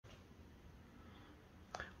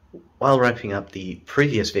While wrapping up the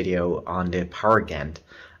previous video on the power Gantt,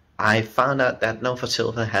 I found out that Nova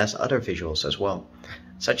Silva has other visuals as well,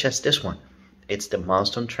 such as this one. It's the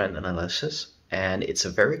Milestone Trend Analysis, and it's a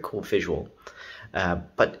very cool visual,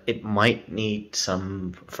 but it might need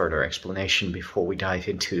some further explanation before we dive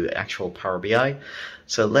into actual Power BI.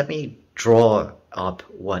 So let me draw up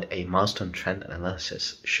what a Milestone Trend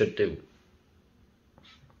Analysis should do.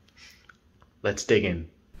 Let's dig in.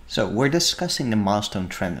 So we're discussing the milestone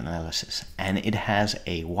trend analysis, and it has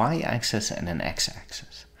a y-axis and an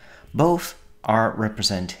x-axis. Both are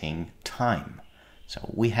representing time.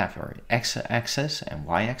 So we have our x-axis and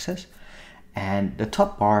y-axis, and the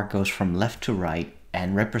top bar goes from left to right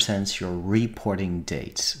and represents your reporting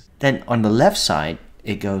dates. Then on the left side,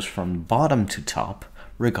 it goes from bottom to top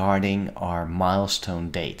regarding our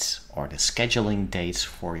milestone dates, or the scheduling dates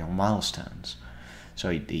for your milestones.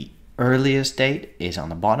 So the earliest date is on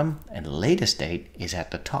the bottom and the latest date is at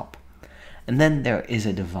the top. And then there is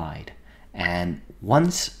a divide. And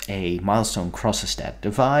once a milestone crosses that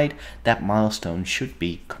divide, that milestone should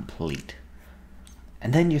be complete.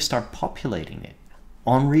 And then you start populating it.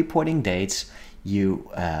 On reporting dates, you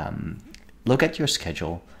look at your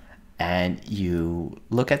schedule and you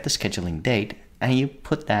look at the scheduling date and you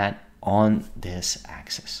put that on this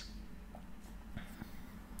axis.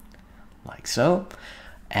 Like so.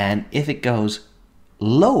 And if it goes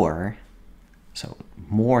lower, so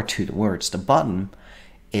more towards the bottom,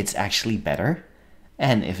 it's actually better.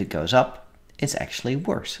 And if it goes up, it's actually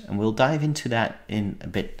worse. And we'll dive into that in a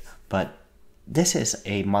bit. But this is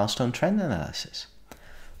a milestone trend analysis.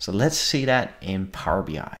 So let's see that in Power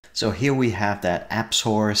BI. So here we have that app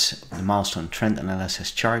source, the milestone trend analysis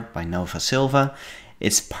chart by Nova Silva.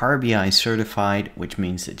 It's Power BI certified, which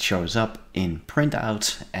means it shows up in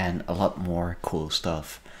printouts and a lot more cool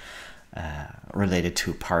stuff related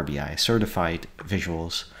to Power BI certified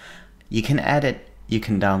visuals. You can add it, you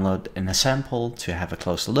can download in a sample to have a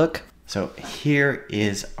closer look. So here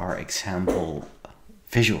is our example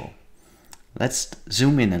visual. Let's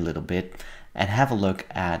zoom in a little bit and have a look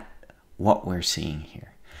at what we're seeing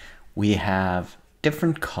here. We have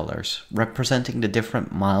different colors representing the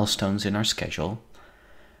different milestones in our schedule.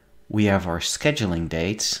 We have our scheduling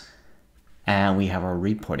dates and we have our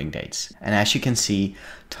reporting dates. And as you can see,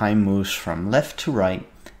 time moves from left to right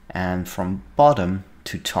and from bottom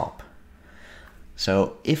to top.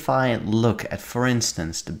 So if I look at, for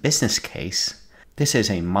instance, the business case, this is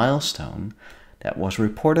a milestone that was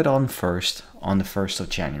reported on the 1st of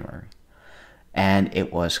January. And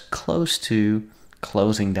it was close to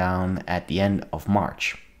closing down at the end of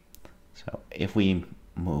March. So if we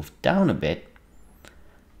move down a bit,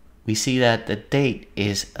 we see that the date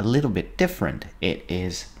is a little bit different. It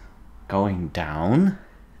is going down,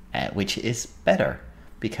 which is better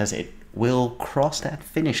because it will cross that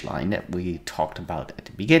finish line that we talked about at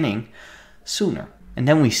the beginning sooner. And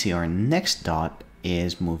then we see our next dot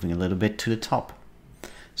is moving a little bit to the top.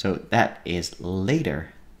 So that is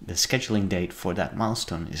later. The scheduling date for that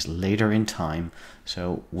milestone is later in time,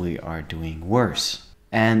 so we are doing worse.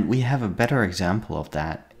 And we have a better example of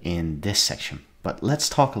that in this section. But let's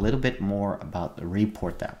talk a little bit more about the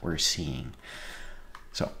report that we're seeing.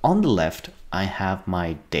 So on the left, I have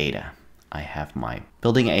my data. I have my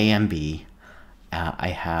building A and B. I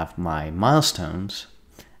have my milestones,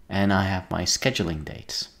 and I have my scheduling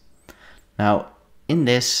dates. Now, in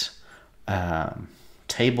this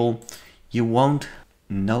table, you won't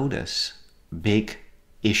notice big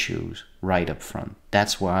issues right up front.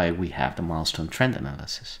 That's why we have the milestone trend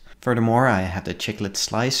analysis. Furthermore, I have the chiclet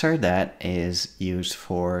slicer that is used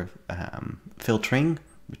for filtering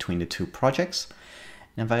between the two projects.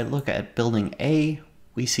 And if I look at building A,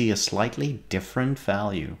 we see a slightly different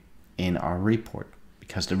value in our report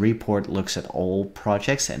because the report looks at all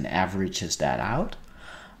projects and averages that out.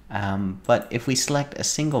 But if we select a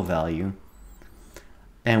single value,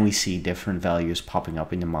 then we see different values popping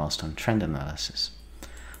up in the milestone trend analysis.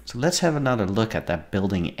 So let's have another look at that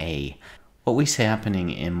building A. What we see happening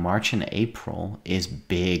in March and April is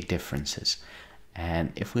big differences.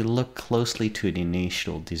 And if we look closely to the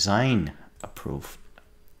initial design approved,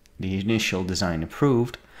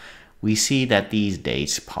 we see that these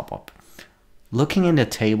dates pop up. Looking in the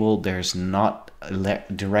table, there's not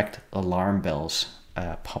direct alarm bells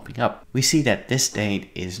popping up. We see that this date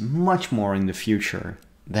is much more in the future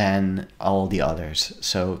than all the others.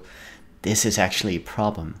 So this is actually a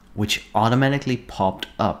problem, which automatically popped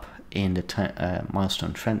up in the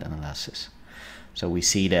milestone trend analysis. So we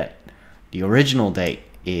see that the original date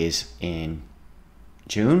is in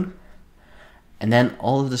June, and then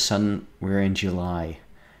all of a sudden we're in July,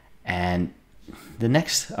 and the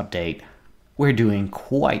next update we're doing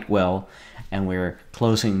quite well, and we're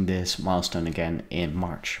closing this milestone again in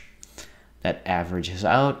March. That averages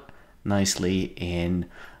out nicely in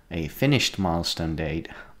a finished milestone date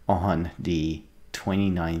on the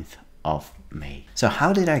 29th of May. So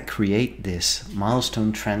how did I create this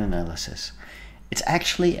milestone trend analysis? It's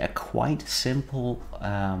actually a quite simple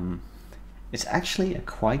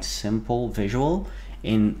visual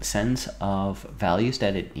in sense of values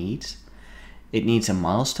that it needs. It needs a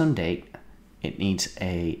milestone date. It needs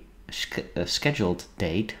a scheduled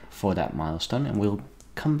date for that milestone, and we'll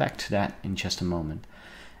come back to that in just a moment.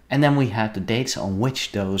 And then we have the dates on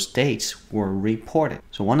which those dates were reported.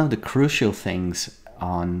 So one of the crucial things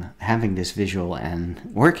on having this visual and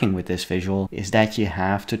working with this visual is that you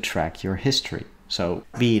have to track your history. So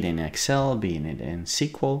be it in Excel, be it in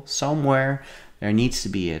SQL, somewhere there needs to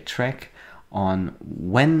be a track on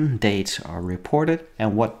when dates are reported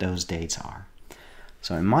and what those dates are.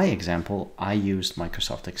 So in my example, I used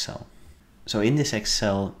Microsoft Excel. So in this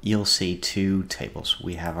Excel, you'll see two tables.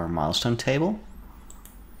 We have our milestone table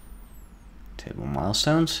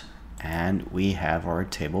milestones, and we have our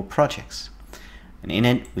table projects. And in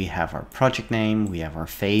it, we have our project name, we have our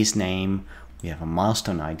phase name, we have a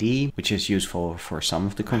milestone ID, which is useful for some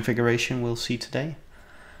of the configuration we'll see today.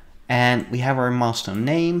 And we have our milestone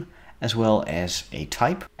name, as well as a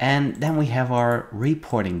type. And then we have our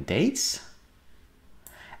reporting dates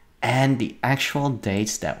and the actual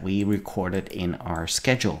dates that we recorded in our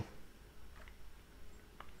schedule.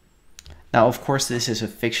 Now, of course, this is a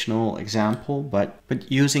fictional example, but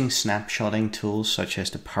using snapshotting tools such as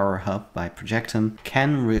the Power Hub by Projectum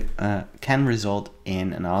can result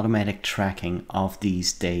in an automatic tracking of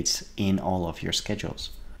these dates in all of your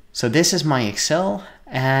schedules. So this is my Excel,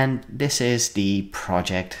 and this is the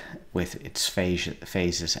project with its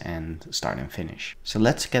phases and start and finish. So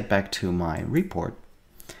let's get back to my report,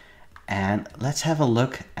 and let's have a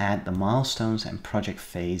look at the milestones and project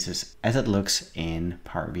phases as it looks in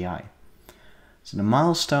Power BI. So the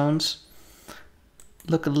milestones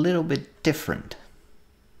look a little bit different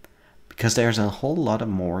because there's a whole lot of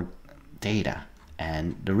more data.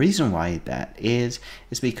 And the reason why that is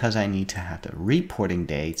because I need to have the reporting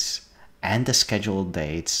dates and the scheduled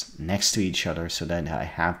dates next to each other so that I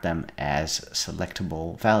have them as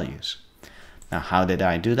selectable values. Now, how did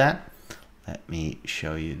I do that? Let me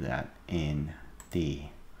show you that in the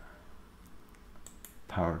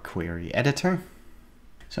Power Query editor.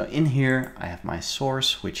 So in here, I have my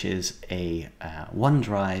source, which is a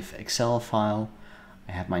OneDrive Excel file.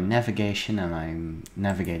 I have my navigation, and I'm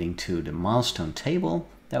navigating to the milestone table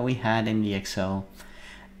that we had in the Excel.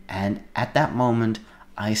 And at that moment,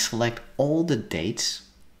 I select all the dates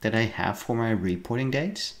that I have for my reporting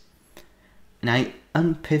dates, and I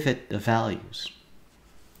unpivot the values.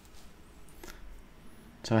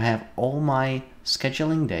 So I have all my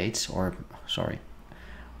scheduling dates,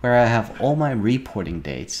 where I have all my reporting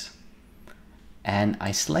dates, and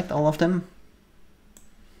I select all of them,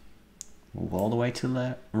 move all the way to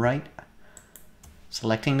the right,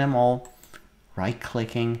 selecting them all,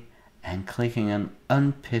 right-clicking, and clicking on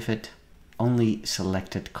Unpivot Only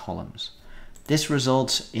Selected Columns. This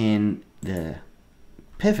results in the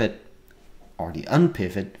pivot, or the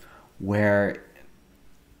unpivot, where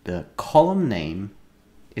the column name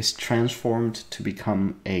is transformed to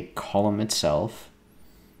become a column itself,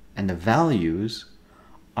 and the values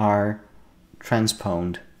are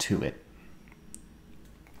transposed to it.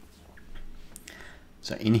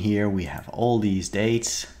 So in here we have all these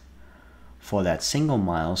dates for that single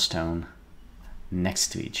milestone next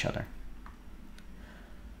to each other.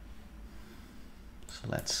 So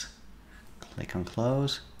let's click on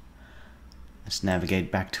close. Let's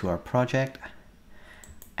navigate back to our project.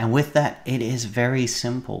 And with that, it is very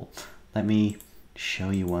simple. Let me show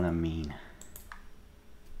you what I mean.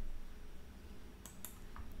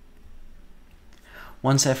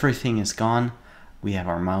 Once everything is gone, we have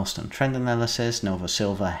our milestone trend analysis. Nova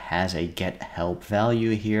Silva has a get help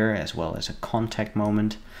value here, as well as a contact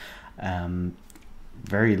moment.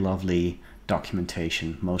 Very lovely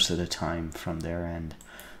documentation most of the time from their end.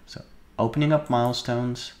 So opening up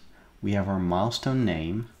milestones, we have our milestone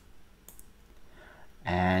name,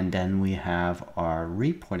 and then we have our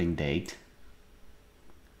reporting date.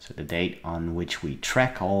 So the date on which we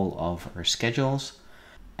track all of our schedules.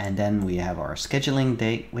 And then we have our scheduling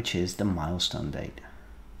date, which is the milestone date.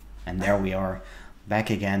 And there we are, back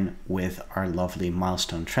again with our lovely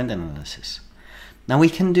milestone trend analysis. Now we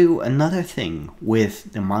can do another thing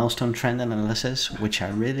with the milestone trend analysis, which I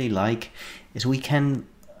really like, is we can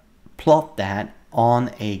plot that on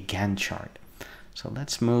a Gantt chart. So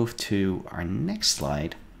let's move to our next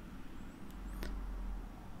slide.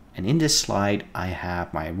 And in this slide, I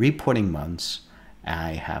have my reporting months,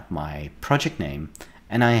 I have my project name,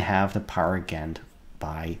 and I have the Power Gantt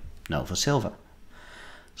by Nova Silva.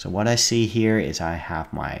 So what I see here is I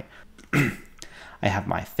have my I have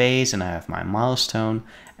my phase and I have my milestone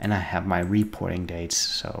and I have my reporting dates.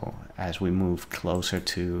 So as we move closer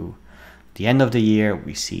to the end of the year,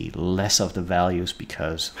 we see less of the values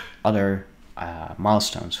because other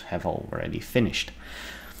milestones have already finished.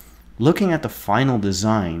 Looking at the final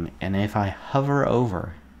design, and if I hover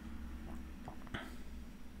over,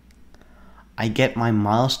 I get my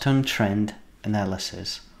milestone trend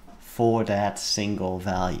analysis for that single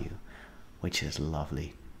value, which is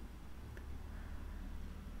lovely.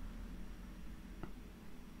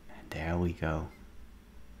 And there we go.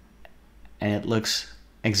 And it looks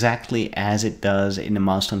exactly as it does in the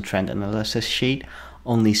milestone trend analysis sheet,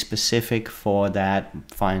 only specific for that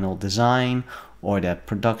final design or that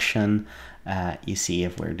production. You see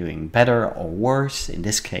if we're doing better or worse. In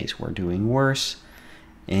this case, we're doing worse.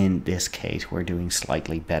 In this case, we're doing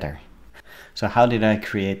slightly better. So how did I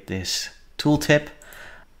create this tooltip?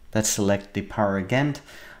 Let's select the Power Gantt.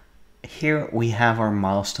 Here we have our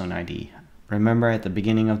milestone ID. Remember at the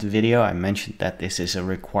beginning of the video, I mentioned that this is a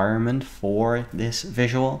requirement for this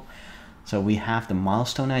visual. So we have the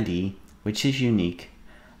milestone ID, which is unique.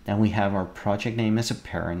 Then we have our project name as a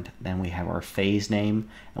parent. Then we have our phase name,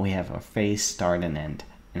 and we have our phase start and end.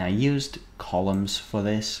 And I used columns for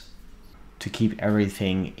this to keep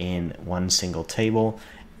everything in one single table.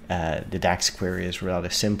 The DAX query is rather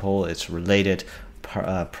simple. It's related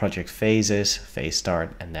project phases, phase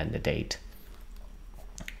start, and then the date.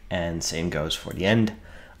 And same goes for the end,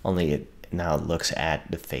 only it now looks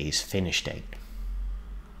at the phase finish date.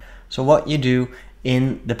 So what you do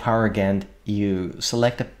in the Power Gantt, you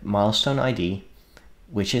select a milestone ID,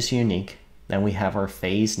 which is unique. Then we have our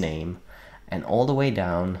phase name, and all the way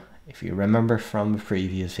down, if you remember from the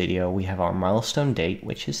previous video, we have our milestone date,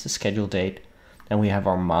 which is the schedule date. Then we have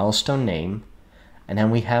our milestone name, and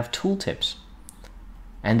then we have tooltips.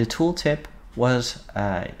 And the tooltip was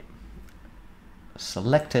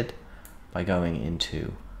selected by going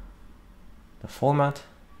into the format,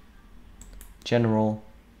 general,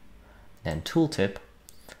 then tooltip,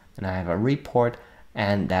 and I have a report,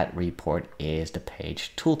 and that report is the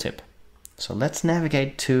page tooltip. So let's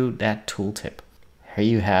navigate to that tooltip. Here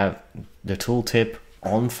you have the tooltip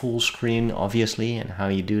on full screen, obviously, and how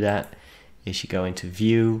you do that is you go into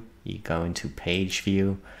view, you go into page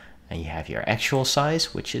view, and you have your actual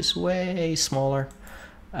size, which is way smaller.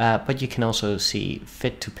 But you can also see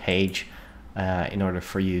fit to page in order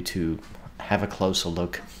for you to have a closer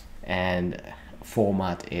look and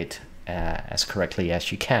format it as correctly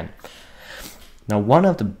as you can. Now, one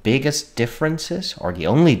of the biggest differences, or the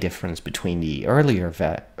only difference between the earlier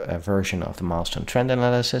version of the milestone trend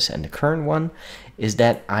analysis and the current one, is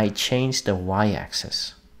that I changed the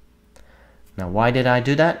y-axis. Now, why did I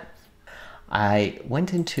do that? I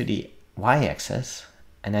went into the y-axis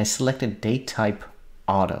and I selected date type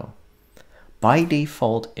auto. By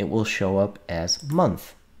default, it will show up as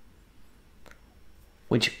month,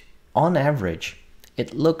 which on average,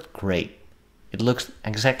 it looked great. It looks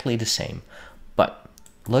exactly the same. But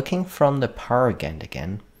looking from the Power Gantt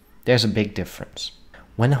again, there's a big difference.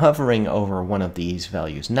 When hovering over one of these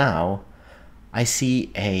values now, I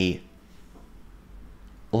see a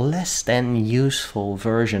less than useful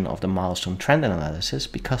version of the milestone trend analysis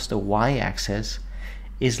because the y-axis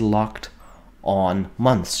is locked on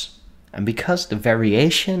months. And because the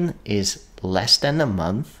variation is less than a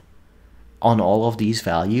month on all of these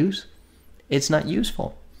values, it's not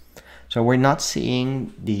useful. So we're not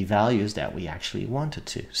seeing the values that we actually wanted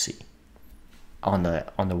to see on the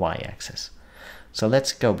y-axis. So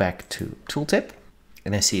let's go back to tooltip,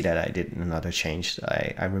 and I see that I did another change.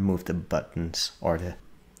 I removed the buttons or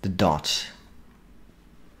the dots.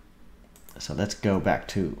 So let's go back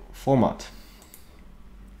to format.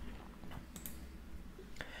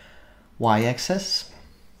 Y-axis,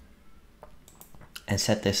 and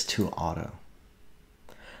set this to auto.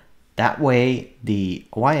 That way the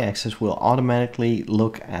y-axis will automatically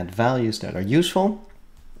look at values that are useful,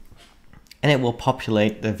 and it will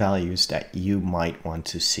populate the values that you might want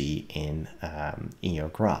to see in your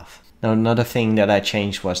graph. Now, another thing that I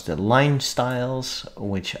changed was the line styles,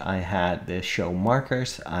 which I had the show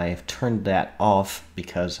markers. I've turned that off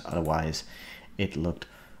because otherwise it looked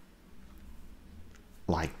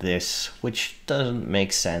like this, which doesn't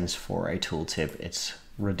make sense for a tooltip. It's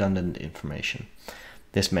redundant information.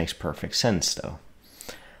 This makes perfect sense though.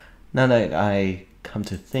 Now that I come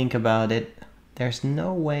to think about it, there's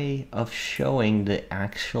no way of showing the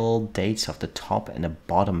actual dates of the top and the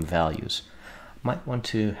bottom values. Might want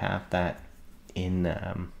to have that in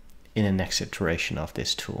the next iteration of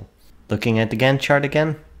this tool. Looking at the Gantt chart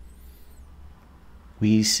again,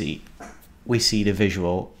 we see the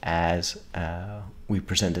visual as we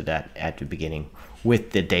presented at the beginning,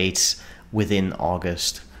 with the dates within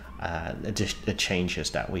August, the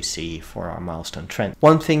changes that we see for our milestone trend.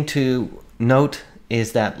 One thing to note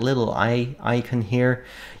is that little icon here.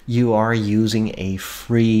 You are using a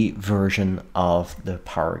free version of the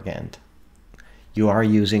Power Gantt. You are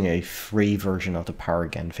using a free version of the Power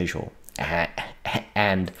Gantt visual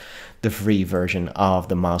and the free version of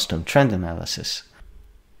the Milestone Trend Analysis.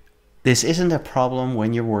 This isn't a problem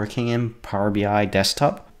when you're working in Power BI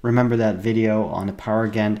desktop. Remember that video on the Power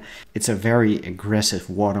Gantt? It's a very aggressive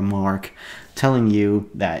watermark telling you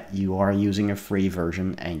that you are using a free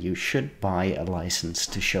version and you should buy a license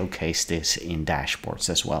to showcase this in dashboards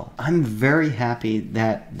as well. I'm very happy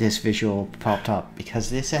that this visual popped up because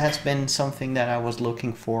this has been something that I was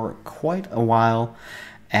looking for quite a while,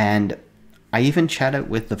 and I even chatted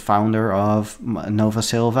with the founder of Nova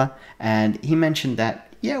Silva, and he mentioned that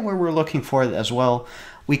yeah, we were looking for it as well.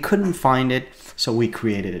 We couldn't find it, so we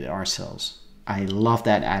created it ourselves. I love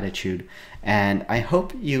that attitude, and I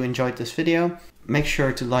hope you enjoyed this video. Make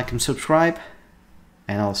sure to like and subscribe,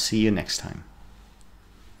 and I'll see you next time.